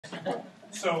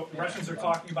So the Russians are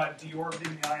talking about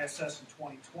deorbiting the ISS in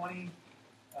 2020.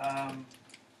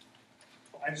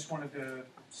 I just wanted to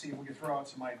see if we could throw out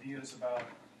some ideas about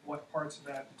what parts of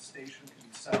that station can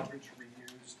be salvaged,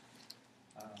 reused,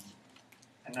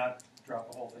 and not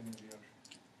drop the whole thing into the ocean.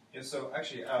 Yeah, so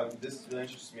actually, this really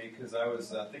interests me because I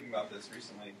was thinking about this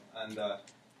recently, and the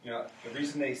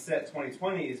reason they set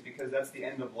 2020 is because that's the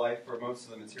end of life for most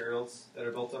of the materials that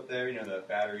are built up there. You know, the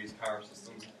batteries, power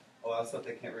systems, a lot of stuff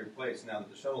they can't replace now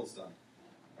that the shuttle's done.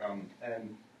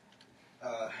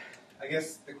 I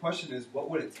guess the question is, what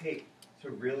would it take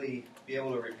to really be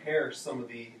able to repair some of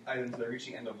the items that are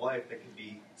reaching end of life that could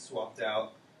be swapped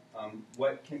out?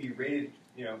 What can be rated,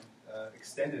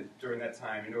 extended during that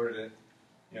time in order to,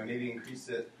 maybe increase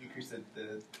the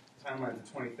timeline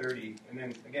to 2030? And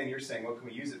then again, you're saying, what can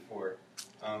we use it for?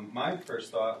 My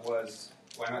first thought was,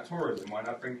 why not tourism? Why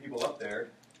not bring people up there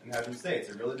and have them stay? It's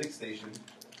a really big station.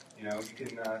 You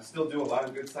can still do a lot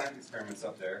of good science experiments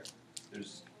up there.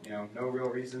 There's no real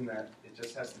reason that it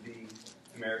just has to be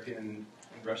American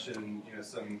and Russian and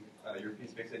some European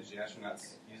space agency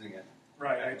astronauts using it.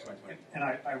 Right.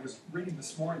 I was reading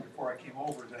this morning before I came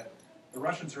over that the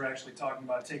Russians are actually talking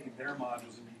about taking their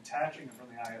modules and detaching them from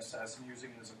the ISS and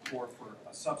using it as a core for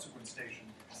a subsequent station,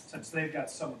 since they've got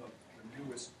some of the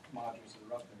newest modules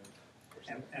that are up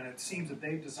there. And it seems that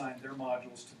they've designed their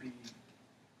modules to be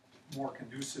more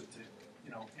conducive to,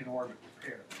 in-orbit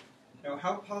repair. Now,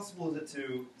 how possible is it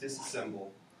to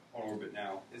disassemble on orbit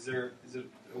now? Is it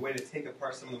a way to take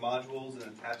apart some of the modules and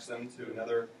attach them to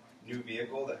another new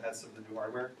vehicle that has some of the new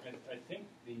hardware? I think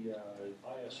the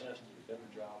ISS did a better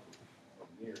job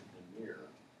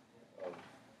of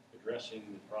addressing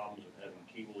the problems of having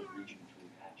cables reaching through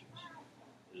hatches.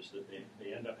 Is that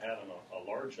they end up having a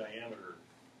large diameter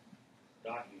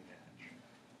docking hatch,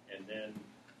 and then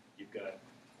you've got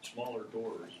smaller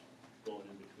doors going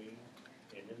in between,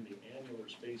 and in the annular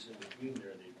space in between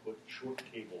there, they put short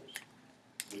cables,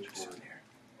 which were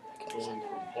going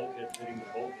from bulkhead fitting to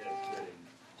bulkhead fitting,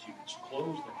 so you could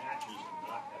close the hatches and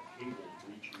not have cables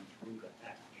reaching through the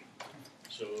hatch.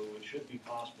 So it should be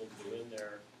possible to go in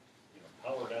there,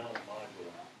 power down a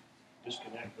module,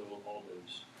 disconnect all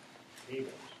those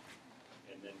cables,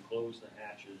 and then close the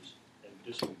hatches and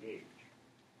disengage.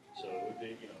 So it would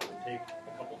take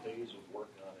a couple days of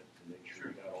work on it to make sure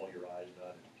you got all your I's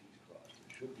dotted and T's crossed. It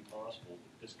should be possible to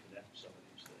disconnect some of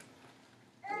these things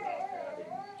without having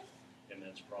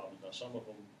immense problems. Now, some of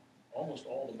them, almost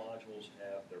all the modules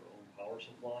have their own power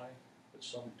supply, but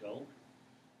some don't.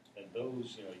 And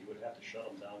those, you would have to shut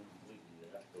them down completely.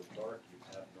 They'd have to go dark. You'd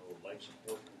have no life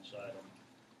support inside them.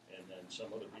 And then some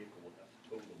other vehicle would have to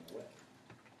tow them away.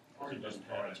 Or you just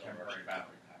throw in a temporary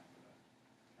battery pack for the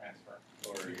transfer.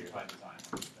 Or you try to design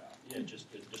it. Yeah, just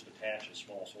attach a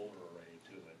small solar array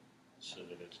to it so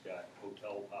that it's got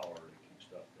hotel power to keep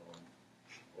stuff going.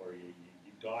 Or you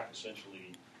dock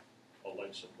essentially a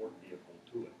life support vehicle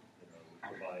to it. Which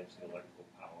provides the electrical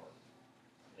power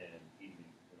and heating,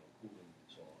 cooling, and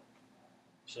so on.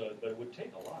 So, but it would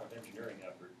take a lot of engineering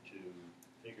effort to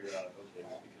figure out, okay,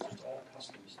 because it's all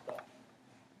custom stuff.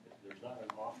 There's not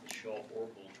an off-the-shelf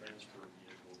orbital transfer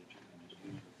vehicle that you can just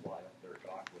use to fly up there,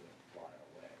 dock with it, and fly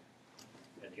away.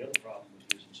 And the other problem with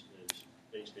using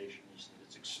space station is that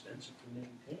it's expensive to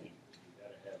maintain. You've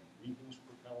got to have reboost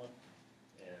propellant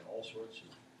and all sorts of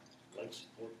life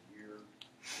support gear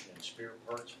and spare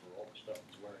parts for all the stuff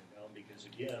that's wearing down. Because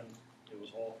again, it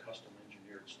was all custom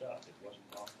engineered stuff. It wasn't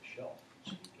off the shelf,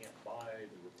 so you can't buy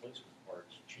the replacement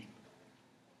parts cheap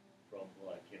from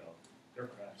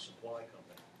aircraft supply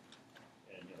company.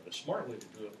 And the smart way to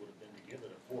do it would have been to give it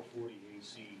a 440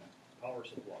 AC power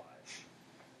supply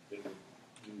that would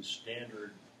use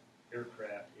standard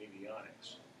aircraft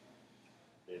avionics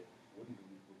that wouldn't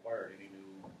have required any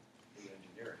new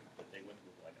engineering. But they went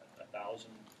with like a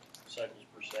 1,000 cycles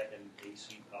per second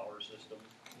AC power system.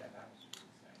 Yeah, that was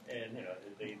insane. And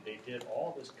they did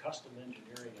all this custom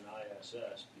engineering in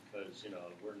ISS because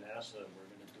we're NASA and we're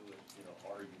going to do it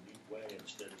our unique way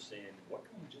instead of saying what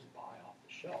can we just buy off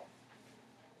the shelf.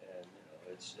 And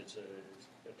it's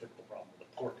a typical problem with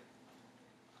the pork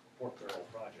barrel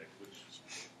project, which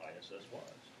ISS was.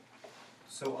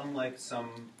 So unlike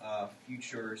some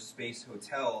future space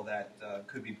hotel that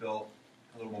could be built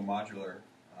a little more modular,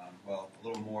 a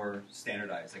little more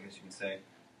standardized, I guess you can say,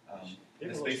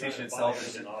 the space station itself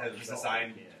was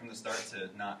designed from the start to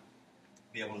not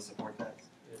be able to support that.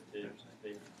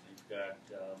 They've got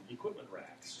equipment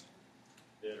racks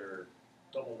that are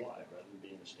double wide rather than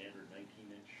being a standard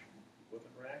 19-inch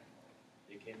equipment rack.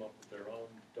 They came up with their own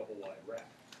double wide rack.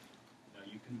 Now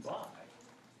you can buy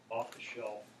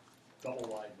off-the-shelf double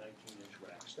wide 19-inch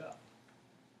rack stuff,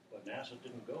 but NASA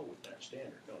didn't go with that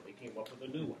standard. No, they came up with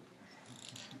a new one.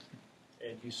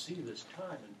 And you see this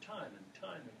time and time and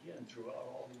time again throughout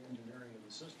all the engineering of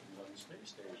the systems on the space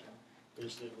station,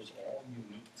 is that it was all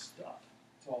unique stuff.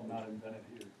 It's all not invented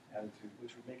here attitude.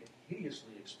 Which would make it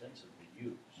hideously expensive to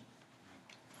use.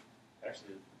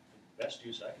 Actually, the best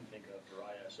use I can think of for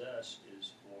ISS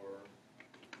is for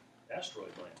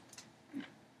asteroid mining.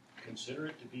 Consider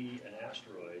it to be an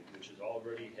asteroid which has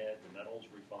already had the metals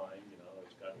refined,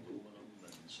 it's got aluminum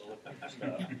and silicon and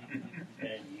stuff,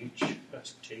 and you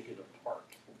just take it apart.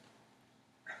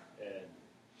 And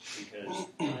because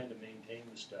trying to maintain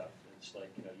the stuff, it's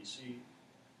like, you see,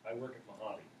 I work at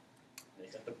Mojave. They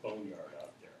got the boneyard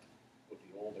out there with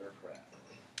the old aircraft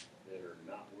that are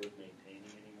not worth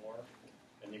maintaining anymore.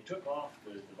 And they took off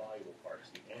the valuable parts,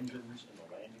 the engines and the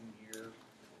landing gear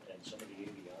and some of the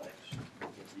AVIs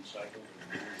that recycled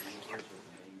and reused or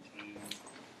maintained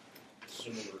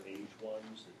similar age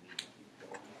ones that need to keep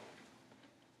going.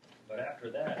 But after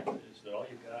that, is that all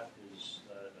you've got is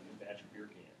a new batch of beer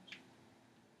cans.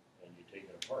 And you take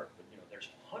it apart. But, there's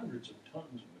hundreds of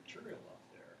tons of material out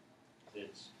there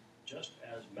that's just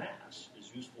as mass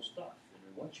as useful stuff.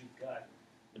 And once you've got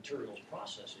materials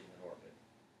processing in orbit,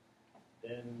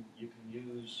 then you can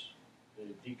use the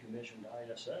decommissioned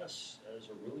ISS as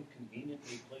a really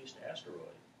conveniently placed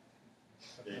asteroid.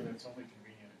 But it's only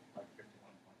convenient at like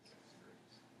 51.6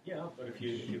 degrees. Yeah, but if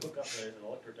you hook up an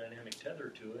electrodynamic tether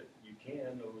to it, you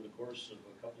can, over the course of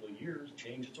a couple of years,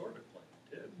 change its orbit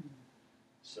plane, too.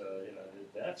 So,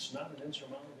 that's not an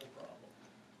insurmountable problem.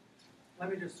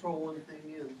 Let me just throw one thing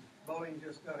in. Boeing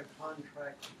just got a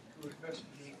contract to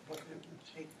investigate what it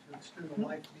would take to extend the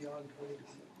life beyond 2020.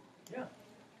 Yeah.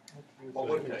 What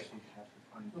would it take?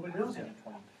 Nobody knows yet.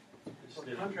 So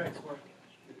the contract's for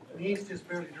the ink's just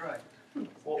barely dry.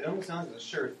 Well, it almost sounds like a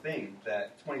sure thing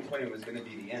that 2020 was going to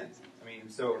be the end. I mean,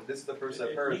 so this is the first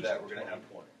I've heard that we're going to have.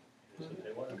 2020.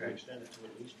 They wanted to extend it to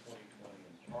at least 2020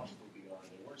 and possibly beyond.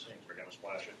 They weren't saying we're going to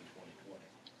splash it in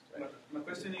 2020. Right? My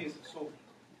question is, so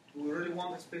do we really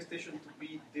want the space station to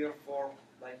be there for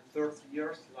like 30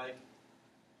 years, like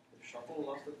the shuttle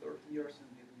lasted 30 years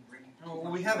and didn't bring it?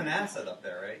 Well, we have an asset up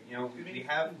there, right?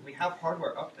 We have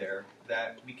hardware up there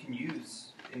that we can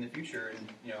use in the future,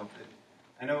 and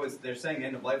I know they're saying the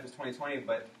end of life is 2020,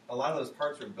 but a lot of those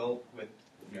parts were built with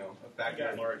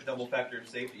double factor of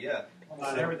safety. Yeah. Well,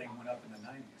 not everything went up in the 90s.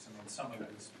 I mean, some of it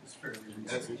is fairly recent.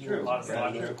 That's true. A lot of the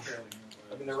modules are fairly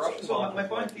new. I mean, the Russians. So my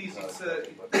point is,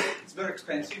 it's very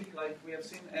expensive, like we have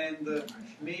seen, and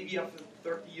maybe after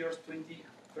 30 years,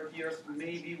 30 years,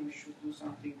 maybe we should do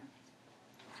something.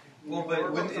 Well,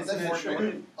 but when it's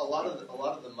a lot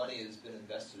of the money has been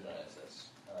invested in ISS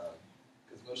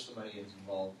because most of the money is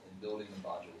involved in building the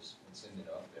modules and sending it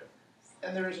up there.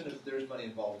 And there's money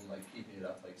involved in like keeping it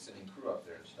up, like sending crew up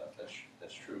there and stuff.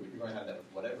 That's true. But you're going to have that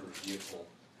with whatever vehicle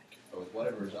or with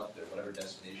whatever is up there, whatever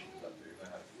destination is up there. You're going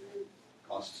to have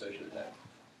costs associated with that.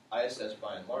 ISS,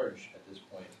 by and large, at this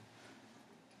point,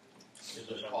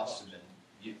 the costs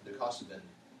have been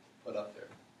put up there.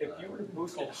 If you were to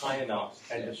boost it high enough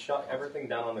and to shut everything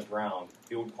down on the ground,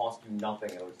 it would cost you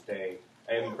nothing. It would stay.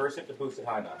 And first, you have to boost it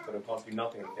high enough, but it would cost you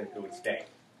nothing if it would stay.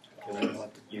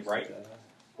 Right?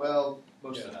 Well,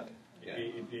 most of nothing. Yeah.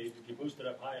 If you boost it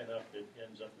up high enough, it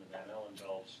ends up in the Van Allen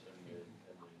belts, and the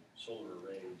solar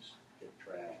arrays get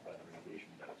trashed by the radiation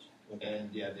belts.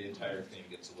 And yeah, the entire thing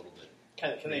gets a little bit.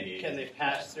 Can they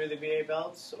pass through the VA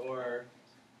belts, or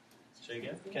say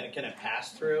again? Can it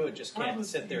pass through? It just can't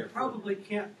sit there. You probably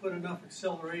can't put enough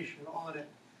acceleration on it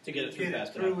to get it through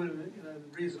fast enough in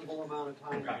a reasonable amount of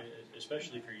time. Right.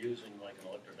 Especially if you're using like an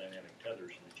electrodynamic tether,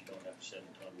 so that you don't have to send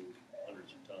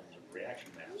hundreds of tons of reaction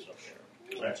mass up there,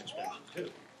 because that's expensive too.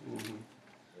 Mm-hmm.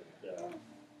 But,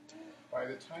 by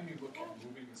the time you look at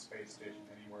moving the space station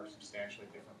anywhere substantially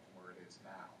different from where it is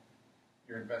now,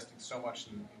 you're investing so much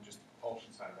in just the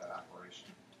propulsion side of that operation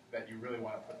that you really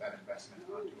want to put that investment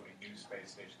onto a new space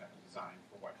station that was designed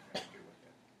for what you're going to do with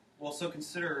it. Well, so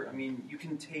consider, you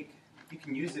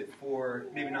can use it for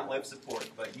maybe not life support,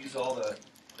 but use all the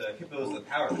hippos of the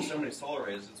power. There's so many solar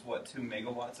arrays, it's 2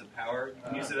 megawatts of power. You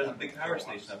can use it as a big power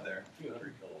station up there. a few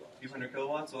hundred kilowatts. A few hundred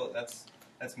kilowatts? Well,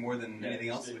 that's more than anything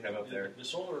else we have up there. The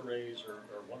solar arrays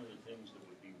are one of the things that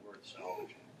would be worth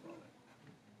salvaging from it.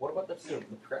 What about the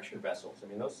pressure vessels? I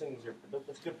mean, those things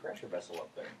that's a good pressure vessel up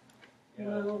there.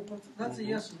 Yeah. Well, that's a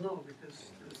yes and no,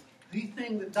 because the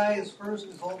thing that dies first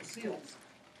is all the seals.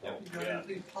 Yep. You got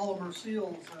these polymer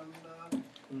seals,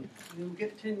 and you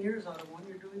get 10 years out of one,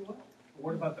 you're doing well.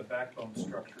 What about the backbone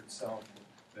structure itself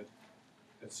that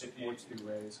supports the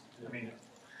arrays? I mean,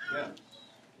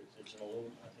 It's an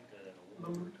aluminum, I think an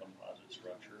aluminum composite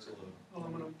structure.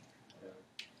 Aluminum.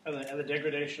 And the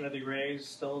degradation of the arrays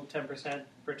still 10%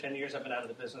 for 10 years. I've been out of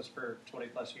the business for 20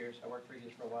 plus years. I worked for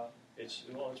these for a while. It's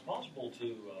possible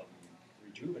to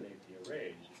rejuvenate the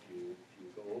arrays if you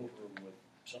go over them with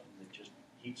something that just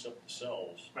heats up the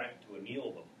cells to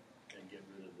anneal them and get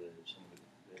rid of some of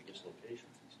the dislocations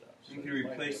and stuff. So you can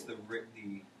replace the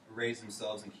arrays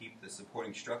themselves and keep the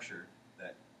supporting structure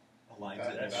that aligns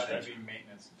it. That'd be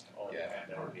maintenance.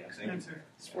 That would be expensive.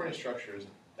 Supporting structure isn't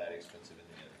that expensive in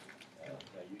the end.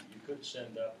 You could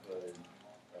send up a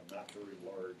not very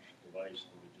large device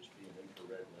that would just be an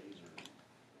infrared laser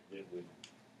that would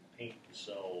paint the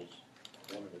cells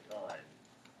one at a time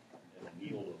and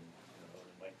anneal them.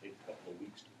 It might take a couple of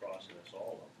weeks to process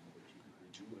all of them, but you could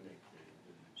rejuvenate the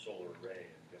solar array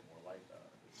and get more life out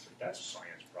of it. But that's a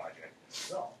science project in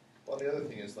itself. Well, the other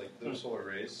thing is, like, those solar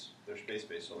arrays, they're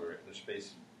space-based solar arrays, they're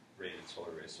space-rated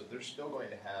solar arrays, so they're still going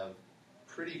to have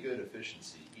pretty good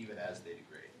efficiency even as they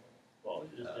degrade. Well,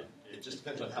 it just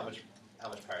depends on how much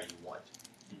power you want.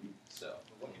 So,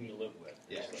 what can you live with?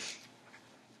 Yeah. Is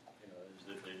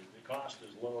that the cost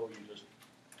is low. You just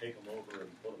take them over and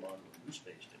put them onto a new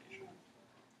space station.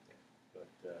 But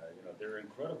they're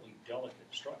incredibly delicate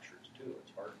structures too.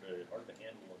 It's hard to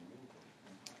handle and move them.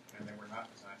 And they were not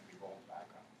designed to be rolled back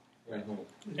on.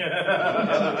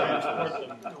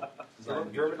 Do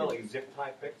you ever like zip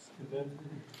tie picks?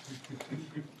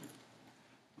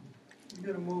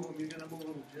 You're going to move them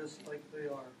just like they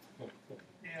are.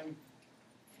 And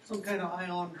some kind of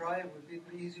ion drive would be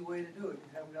the easy way to do it. You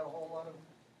haven't got a whole lot of...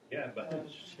 But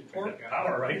it's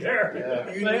power right there.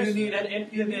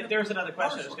 And there was another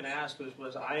question I was going to ask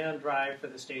was ion drive for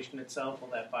the station itself, will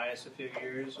that buy us a few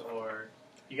years, or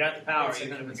you got the power It's a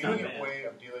even if it's not convenient manned? way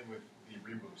of dealing with the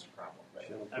reboost problem.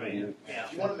 I mean, yeah.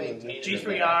 If you want to maintain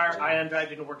G3R, ion drive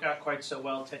didn't work out quite so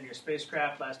well. 10-year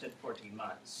spacecraft lasted 14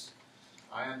 months.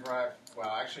 Ion drive, well,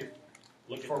 actually,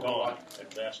 Look For at Dawn what?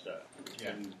 at Vesta. It's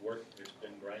Yeah. been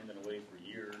grinding away for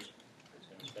years. It's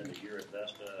going to spend a year at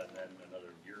Vesta and then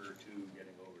another year or two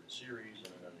getting over to Ceres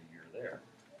and another year there.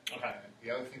 okay.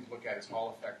 The other thing to look at is Hall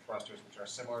effect thrusters, which are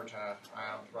similar to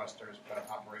ion thrusters, but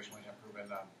operationally have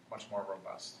proven much more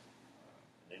robust.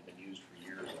 They've been used for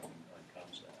years on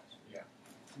ComStats. Yeah,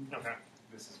 Okay.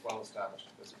 this is well established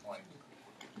at this point.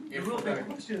 The real big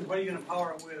question is what are you going to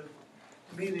power it with?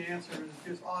 To me, the answer is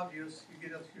just obvious. You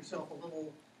get yourself a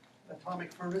little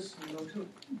atomic furnace and go to it.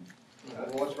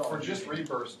 For just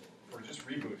reboost,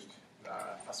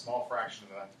 a small fraction of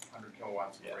the 100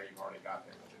 kilowatts of array you've already got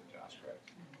there with it, Josh, right?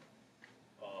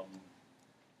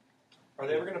 Are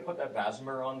they ever going to put that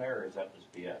Vasimer on there, or is that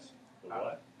just BS? The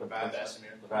what? The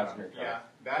Vasimer. The Vasimer. Yeah,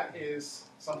 that is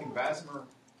something Vasimer,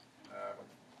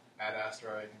 Ad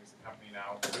Astra, I think is the company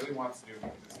now, really wants to do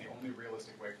because it's the only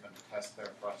realistic way for them to test their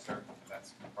thruster, and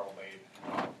that's probably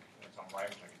in its own right,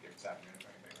 which I could give this afternoon if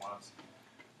anybody wants.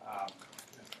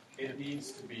 It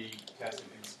needs to be tested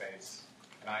in space,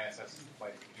 and ISS is the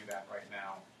place to do that right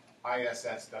now.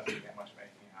 ISS doesn't get much of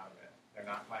anything out of it. They're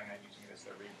not planning on using it as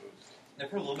their reboost. I've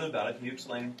heard a little bit about it. Can you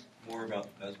explain more about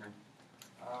the Vasimer?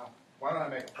 Why don't I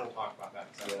make a full talk about that?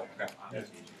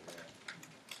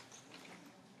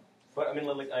 But I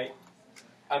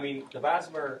mean, the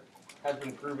Vasimer has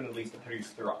been proven at least to produce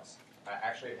thrust.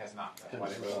 Actually, it has not. That's why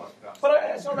they really want to put it on But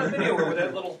I space. saw that video where with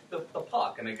that little the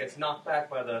puck and it gets knocked back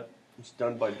by the. It's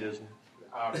done by Disney.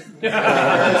 There's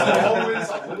always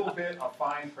a little bit of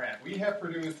fine print. We have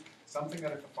produced something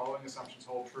that, if the following assumptions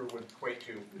hold true, would equate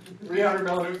to 300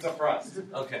 millinewtons of thrust.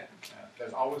 Okay.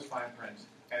 There's always fine print,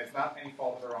 and it's not any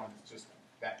fault of their own. It's just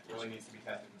that really needs to be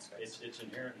tested in space. It's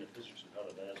inherent in the physics of how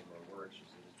the Vasimer works, is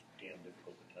that it's damn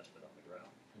difficult to test it on the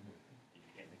ground. You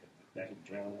can't make it back in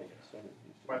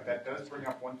But that does bring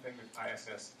up one thing that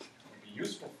ISS would be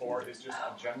useful for is just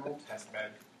a general test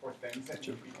bed for things that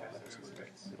need to be tested in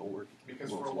space. Because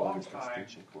for a long time,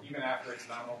 even after its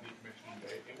nominal decommissioning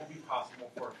date, it will be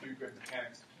possible for a few good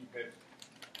mechanics to keep it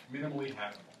minimally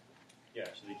habitable. Yeah,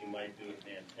 so that you might do it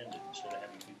man-tended. Instead of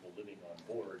having people living on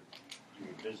board, you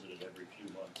would visit it every few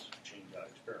months to change out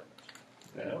experiments.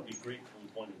 And that would be great from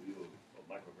the point of view of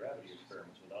microgravity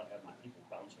experiments without having the people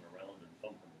bouncing around and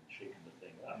thumping and shaking the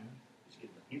thing up. Just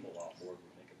getting the people off board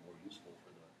would make it more useful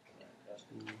for that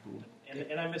testing.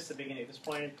 And I missed the beginning. At this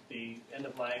point, the end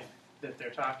of life that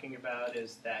they're talking about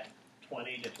is that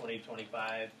 20 to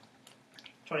 2025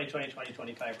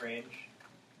 range.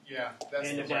 Yeah, that's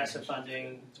End the of range. NASA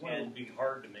funding. It's when it would be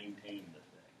hard to maintain the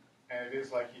thing. And it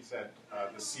is, like he said,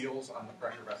 the seals on the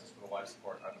pressure vessels for the life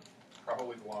support are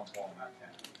probably the long pole in that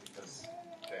tent because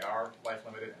they are life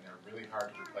limited and they're really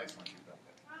hard to replace once you've built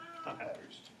it. Okay.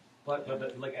 But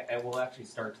it will actually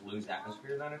start to lose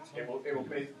atmosphere then. It will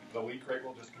the leak rate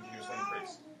will just continuously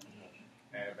increase,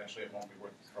 and eventually it won't be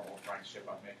worth the trouble of trying to ship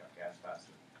up makeup gas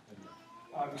faster.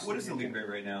 What is the leak rate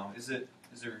right now?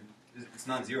 It's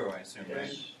not zero, I assume, right?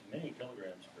 It's many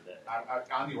kilograms per day.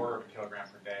 On the order of a kilogram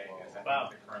per day is I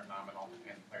think the current nominal,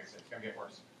 and like I said, it's going to get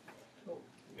worse.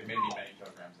 It may be many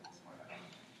kilograms at this point. I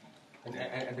don't know.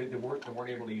 And they weren't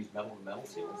able to use metal to metal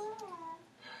seals?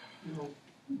 No.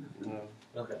 No.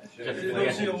 Okay. They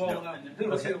don't seal well enough. They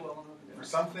don't seal well enough. For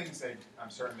some things, I'm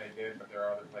certain they did, but there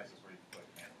are other places where you really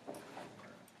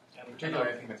can't.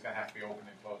 Particularly, I think that's going to have to be opened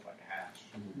and closed like a hatch.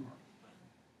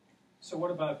 So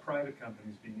what about private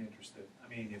companies being interested? I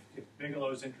mean, if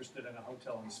Bigelow's interested in a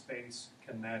hotel in space,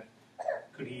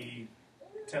 could he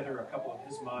tether a couple of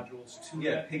his modules to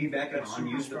that? Piggyback it on,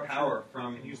 use the power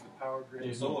from and use the power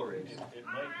grid. solar arrays. It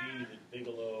might be that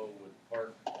Bigelow would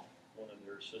park one of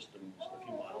their systems a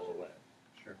few miles away.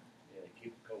 Sure. Yeah,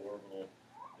 keep it co-orbital.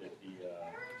 That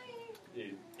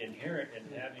the inherent in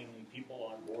having people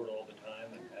on board all the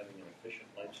time and having an efficient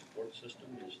life support system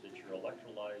is that you're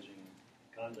electrolyzing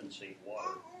condensate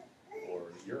water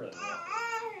or urine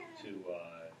to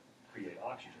create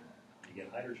oxygen. You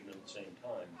get hydrogen at the same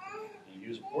time. You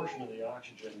use a portion of the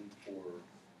oxygen for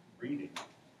breathing,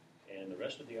 and the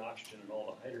rest of the oxygen and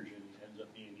all the hydrogen ends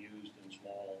up being used in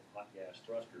small hot gas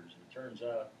thrusters. And it turns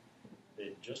out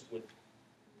that just with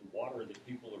the water that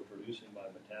people are producing by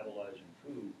metabolizing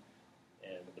food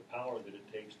and the power that it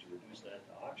takes to reduce that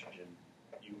to oxygen,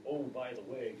 you, by the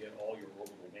way, get all your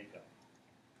orbital makeup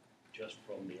just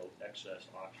from the excess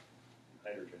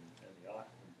hydrogen and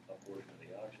a portion of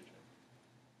the oxygen.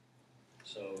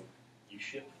 So you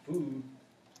ship food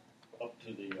up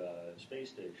to the space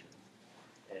station,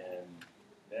 and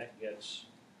that gets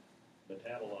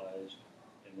metabolized,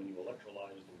 and when you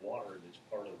electrolyze the water that's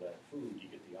part of that food, you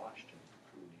get the oxygen the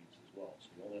crew needs as well.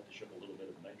 So you only have to ship a little bit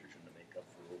of nitrogen to make up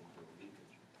for overflow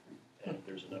leakage. And if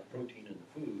there's enough protein in the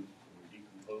food, when you're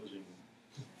decomposing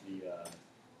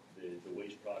the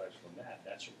waste products from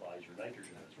that supplies your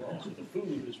nitrogen as well. So the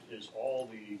food is all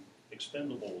the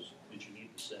expendables that you need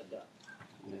to send up.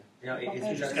 Yeah.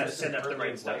 You just got to send up the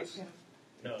right stuff.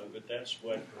 No, but that's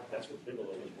what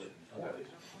Bigelow is working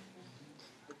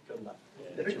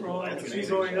for. She's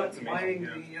going up and buying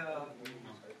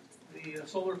the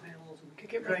solar panels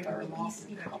and dragging them off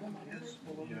and attaching his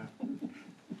balloon.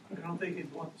 I don't think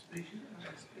he'd want the space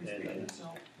station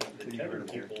itself. The tether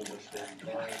people was then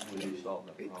trying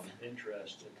to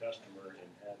interest a customer in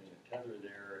having a tether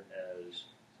there as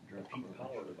a peak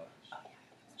power device,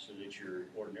 so that you're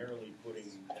ordinarily putting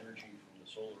energy from the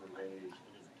solar arrays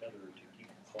into the tether to keep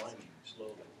climbing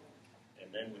slowly.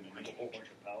 And then when you need a whole bunch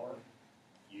of power,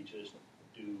 you just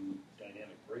do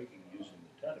dynamic braking using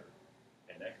the tether,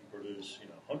 and that can produce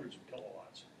hundreds of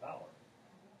kilowatts of power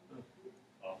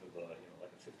off of like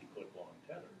a 50-foot long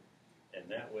tether. And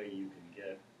that way you can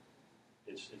get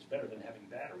it's better than having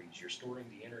batteries. You're storing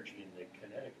the energy in the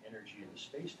kinetic energy in the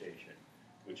space station,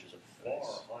 which is a far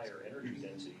higher energy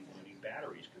density than any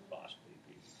batteries could possibly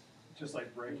be. Just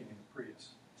like braking in a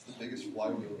Prius. It's the biggest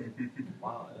flywheel.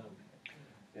 Wow.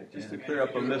 Yeah, just to clear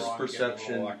up a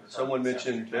misperception, someone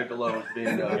mentioned Bigelow as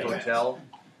being a hotel,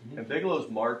 and Bigelow's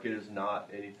market is not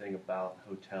anything about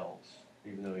hotels,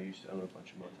 even though he used to own a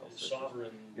bunch of motel systems.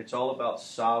 Sovereign. It's all about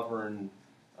sovereign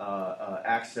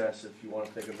access, if you want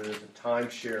to think of it as a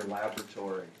timeshare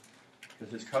laboratory,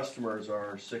 because his customers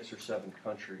are 6 or 7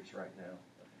 countries right now.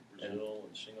 Brazil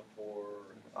and Singapore.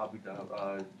 Abu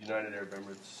Dhabi, United Arab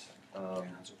Emirates,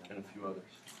 and a few others.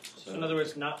 So in other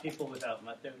words, not people without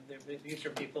money. These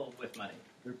are people with money.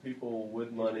 There are people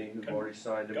with money who've already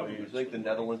signed MOUs. I think the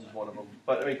Netherlands is one of them.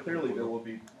 But I mean, clearly there will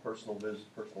be personal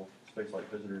spaceflight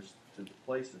visitors to the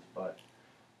places. But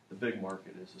the big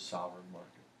market is the sovereign market.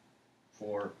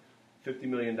 For $50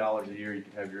 million a year, you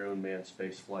could have your own manned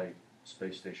spaceflight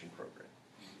space station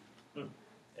program.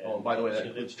 Oh, and by the way, that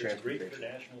includes transportation. It's great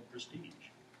for national prestige.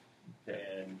 Yeah.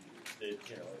 And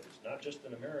it's not just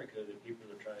in America that people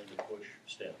are trying to push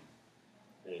STEM.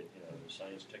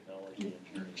 Science, technology,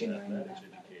 engineering, mathematics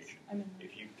education.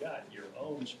 If you've got your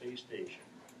own space station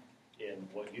in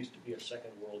what used to be a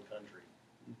second world country,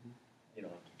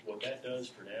 what that does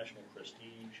for national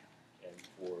prestige and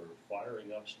for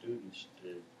firing up students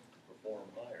to perform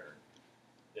higher,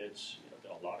 it's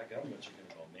a lot of governments are going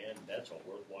to go, man, that's a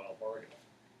worthwhile bargain.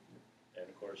 And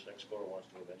of course, X-Corps wants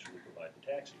to eventually provide the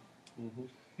taxi.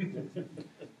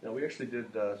 Now, we actually did.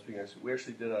 We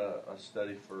actually did a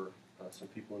study for some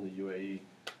people in the UAE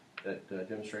that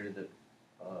demonstrated that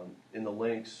in the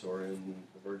Lynx or in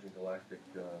the Virgin Galactic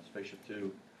Spaceship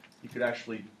 2, you could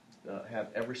actually have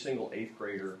every single 8th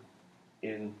grader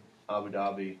in Abu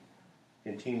Dhabi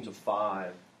in teams of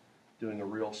 5 doing a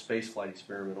real space flight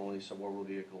experiment, only suborbital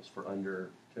vehicles for under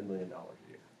 $10 million a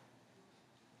year.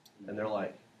 And they're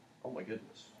like, oh my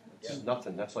goodness, it's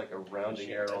nothing. That's like a rounding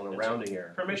error on a rounding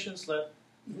error. Permission slip.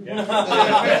 Oh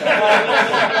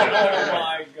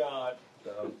my God.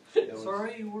 So it was,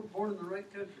 Sorry, you weren't born in the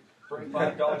right country.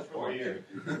 $45 for a year.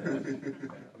 I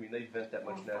mean, they vent that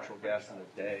much natural gas in a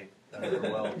day out of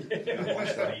their wells.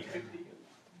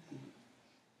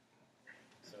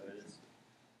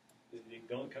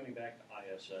 So coming back to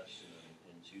ISS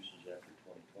and its uses after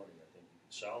 2020, I think you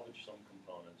can salvage some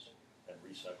components and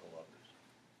recycle others.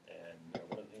 And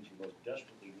one of the things you most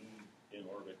desperately need in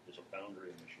orbit is a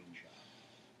foundry and machine shop.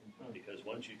 Because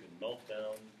once you can melt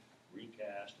down,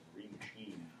 recast, and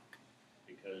remachine,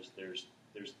 because there's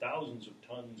thousands of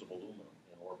tons of aluminum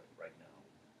in orbit right now.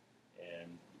 And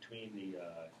between the,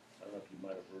 I don't know if you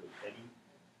might have heard of EDI,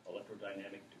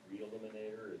 electrodynamic degree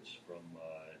eliminator. It's from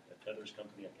a tethers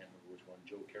company. I can't remember which one.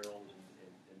 Joe Carroll is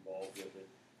involved with it.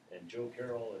 And Joe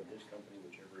Carroll and his company,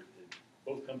 whichever,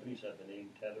 both companies have the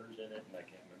name tethers in it, and I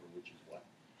can't remember which is what.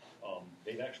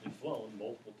 They've actually flown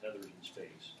multiple tethers in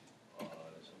space,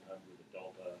 sometimes with a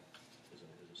delta as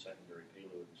a secondary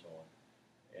payload and so on.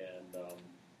 And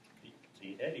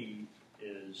the EDI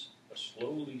is a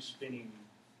slowly spinning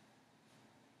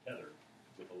tether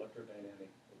with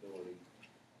electrodynamic ability.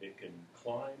 It can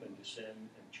climb and descend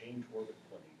and change orbit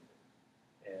plane.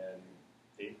 And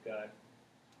they've got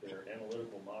their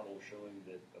analytical model showing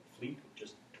that a fleet of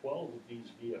just 12 of these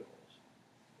vehicles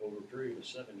over a period of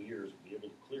 7 years will be able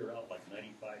to clear out like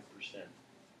 95%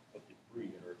 of the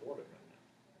debris in Earth orbit right now.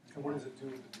 And what does it do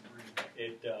with the debris?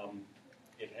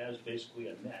 It has basically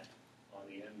a net on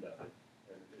the end of it.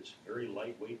 And it's very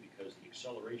lightweight because the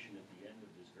acceleration at the end of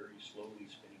this very slowly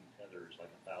spinning tether is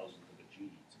like 1,000th of a G.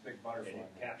 It's a big butterfly. And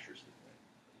it captures the thing.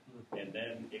 And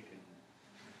then it can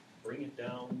bring it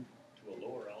down to a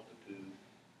lower altitude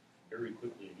very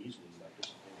quickly and easily by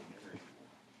dissipating energy,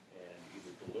 and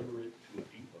either deliver it to a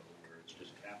depot where it's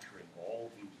just capturing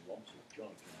all these lumps of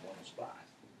junk in one spot,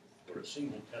 where a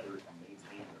single tether can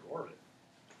maintain their orbit,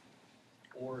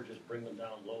 or just bring them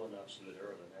down low enough so that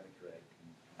aerodynamic drag can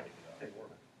take it out of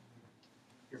orbit.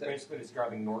 You're basically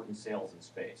describing Norton sails in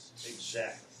space.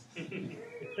 Exactly.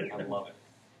 I love it.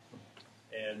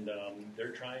 And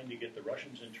they're trying to get the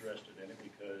Russians interested in it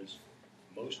because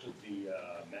most of the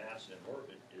mass in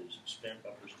orbit is spent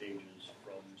upper stages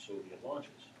from Soviet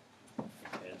launches.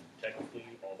 And technically,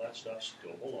 all that stuff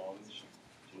still belongs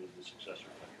to the successor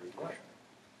country of Russia.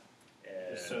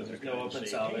 And So there's they're no trying to open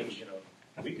say, salvage?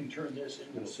 hey, we can turn this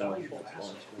into a valuable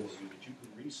asset for you that you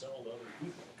can resell to other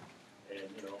people. And,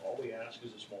 all we ask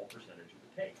is a small percentage of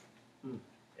the take.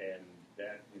 And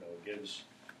that,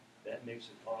 that makes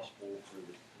it possible for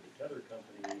the tether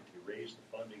company to raise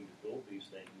the funding to build these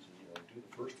things and, do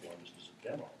the first one just as a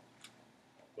demo.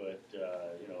 But,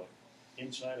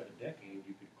 inside of a decade,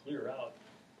 you could clear out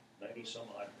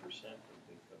 90-some-odd% of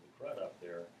the crud up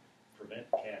there, prevent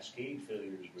cascade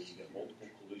failures where you get multiple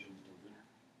collisions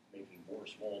making more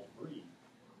small debris,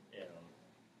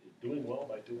 doing well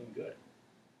by doing good.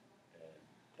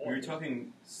 We were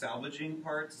talking salvaging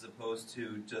parts as opposed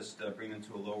to just bring them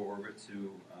to a lower orbit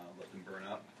to let them burn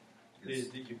up.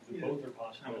 Both are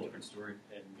possible. Kind of a different story.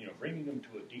 And bringing them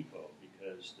to a depot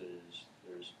because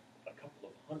there's a couple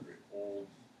of hundred old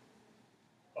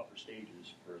upper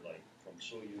stages for from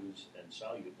Soyuz and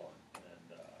Salyut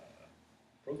and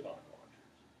Proton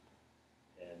launchers,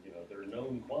 and they're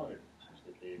known quantities.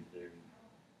 That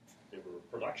they were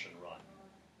a production run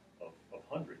of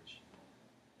hundreds.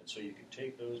 And so you could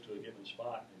take those to a given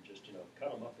spot and just,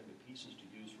 cut them up into pieces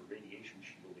to use for radiation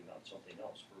shielding on something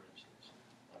else, for instance,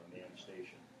 on a manned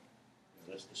station.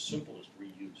 That's the simplest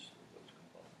reuse of those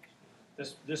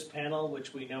components. This panel,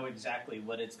 which we know exactly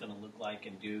what it's going to look like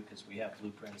and do because we have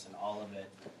blueprints and all of it,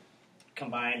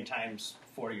 combined times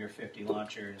 40 or 50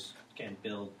 launchers can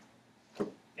build.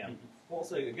 Yeah. Well,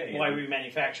 so again, why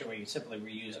remanufacture where you simply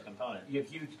reuse a component? You have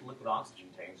huge liquid oxygen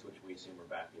tanks, which we assume are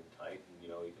vacuum tight, and you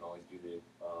can always do the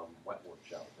wet work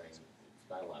shell thing.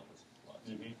 Skylab was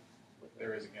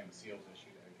There is again the seals issue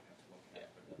that you have to look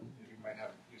at. But you might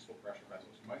have useful pressure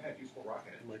vessels. You might have useful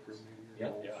rocket engines.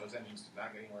 Those engines do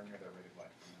not get anywhere near their rated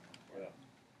life. Yeah.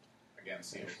 Again,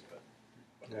 seals, but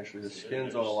Actually, the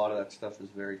skins on a lot of that stuff is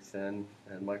very thin,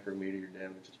 and micrometeor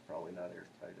damage is probably not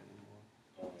airtight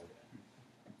anymore.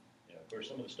 Of course,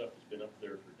 some of the stuff that's been up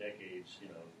there for decades,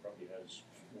 probably has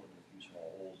more than a few small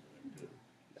holes in it too.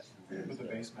 with the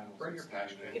base metals, Bring your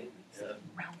passion in.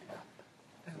 Round it up.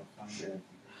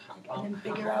 How And then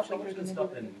figure much out what of you're the gonna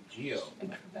stuff do in Geo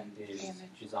and prevent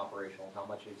damage. is operational? How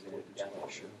much is it with demo?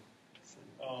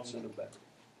 Send them back.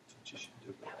 That's what you should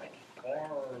do.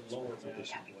 far lower mass than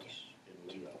what's in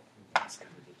LEO. It's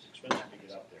expensive to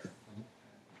get up there.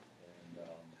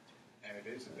 And it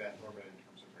is a death orbit in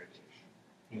terms of radiation.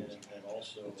 And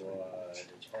also,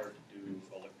 it's hard to do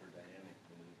electrodynamic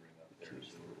maneuvering up there,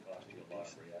 so it would cost you a lot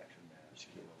of reaction mass.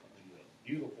 The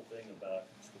beautiful thing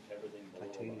about everything below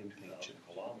about 2,000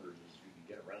 kilometers is you can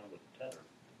get around with a tether.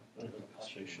 But it doesn't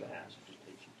cost you any mass, it just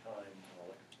takes you time and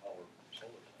electric power from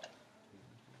solar cells.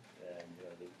 And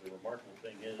the remarkable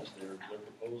thing is their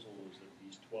proposal is that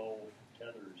these 12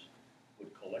 tethers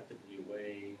would collectively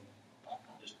weigh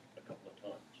just a couple of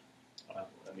tons. I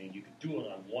mean, you could do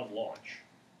it on one launch.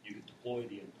 You could deploy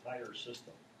the entire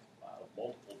system of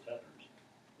multiple tethers,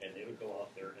 and they would go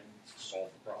out there and solve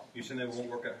the problem. You saying they won't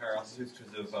work at higher altitudes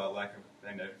because of lack of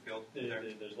magnetic field?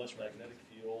 There's less magnetic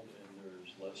field, and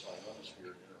there's less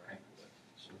ionosphere to interact with,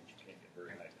 so you can't get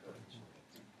very high currents.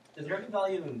 Is there any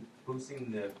value in boosting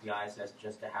the ISS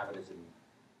just to have it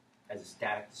as a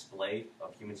static display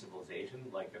of human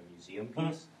civilization, like a museum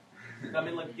piece? I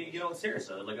mean, like,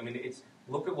 seriously, like, I mean, it's,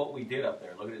 look at what we did up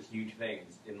there. Look at this huge thing,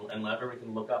 and let everybody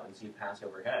can look up and see it pass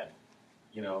overhead,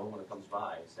 when it comes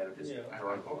by, instead of just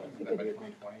I'm hoping that by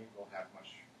 2020 we'll have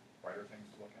much brighter things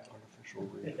to look at. Artificial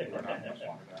rain. We're not much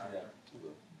longer than that.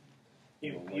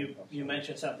 You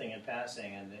mentioned something in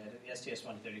passing, and the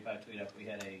STS-135 tweet up, we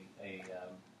had a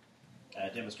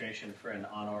demonstration for an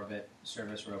on-orbit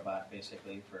service robot,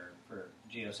 basically, for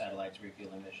geosatellites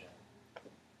refueling mission.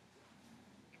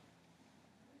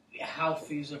 How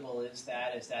feasible is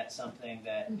that? Is that something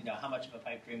that, how much of a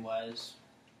pipe dream was?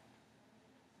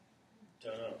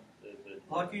 Don't know.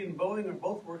 Lockheed and Boeing are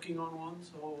both working on one,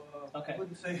 so Okay. I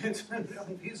wouldn't say it's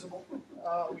unfeasible.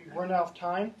 We've run out of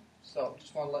time, so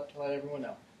just want to let everyone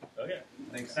know. Okay.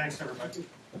 Thanks, everybody.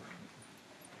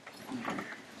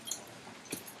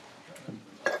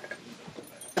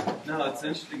 No, it's an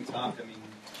interesting talk. I mean,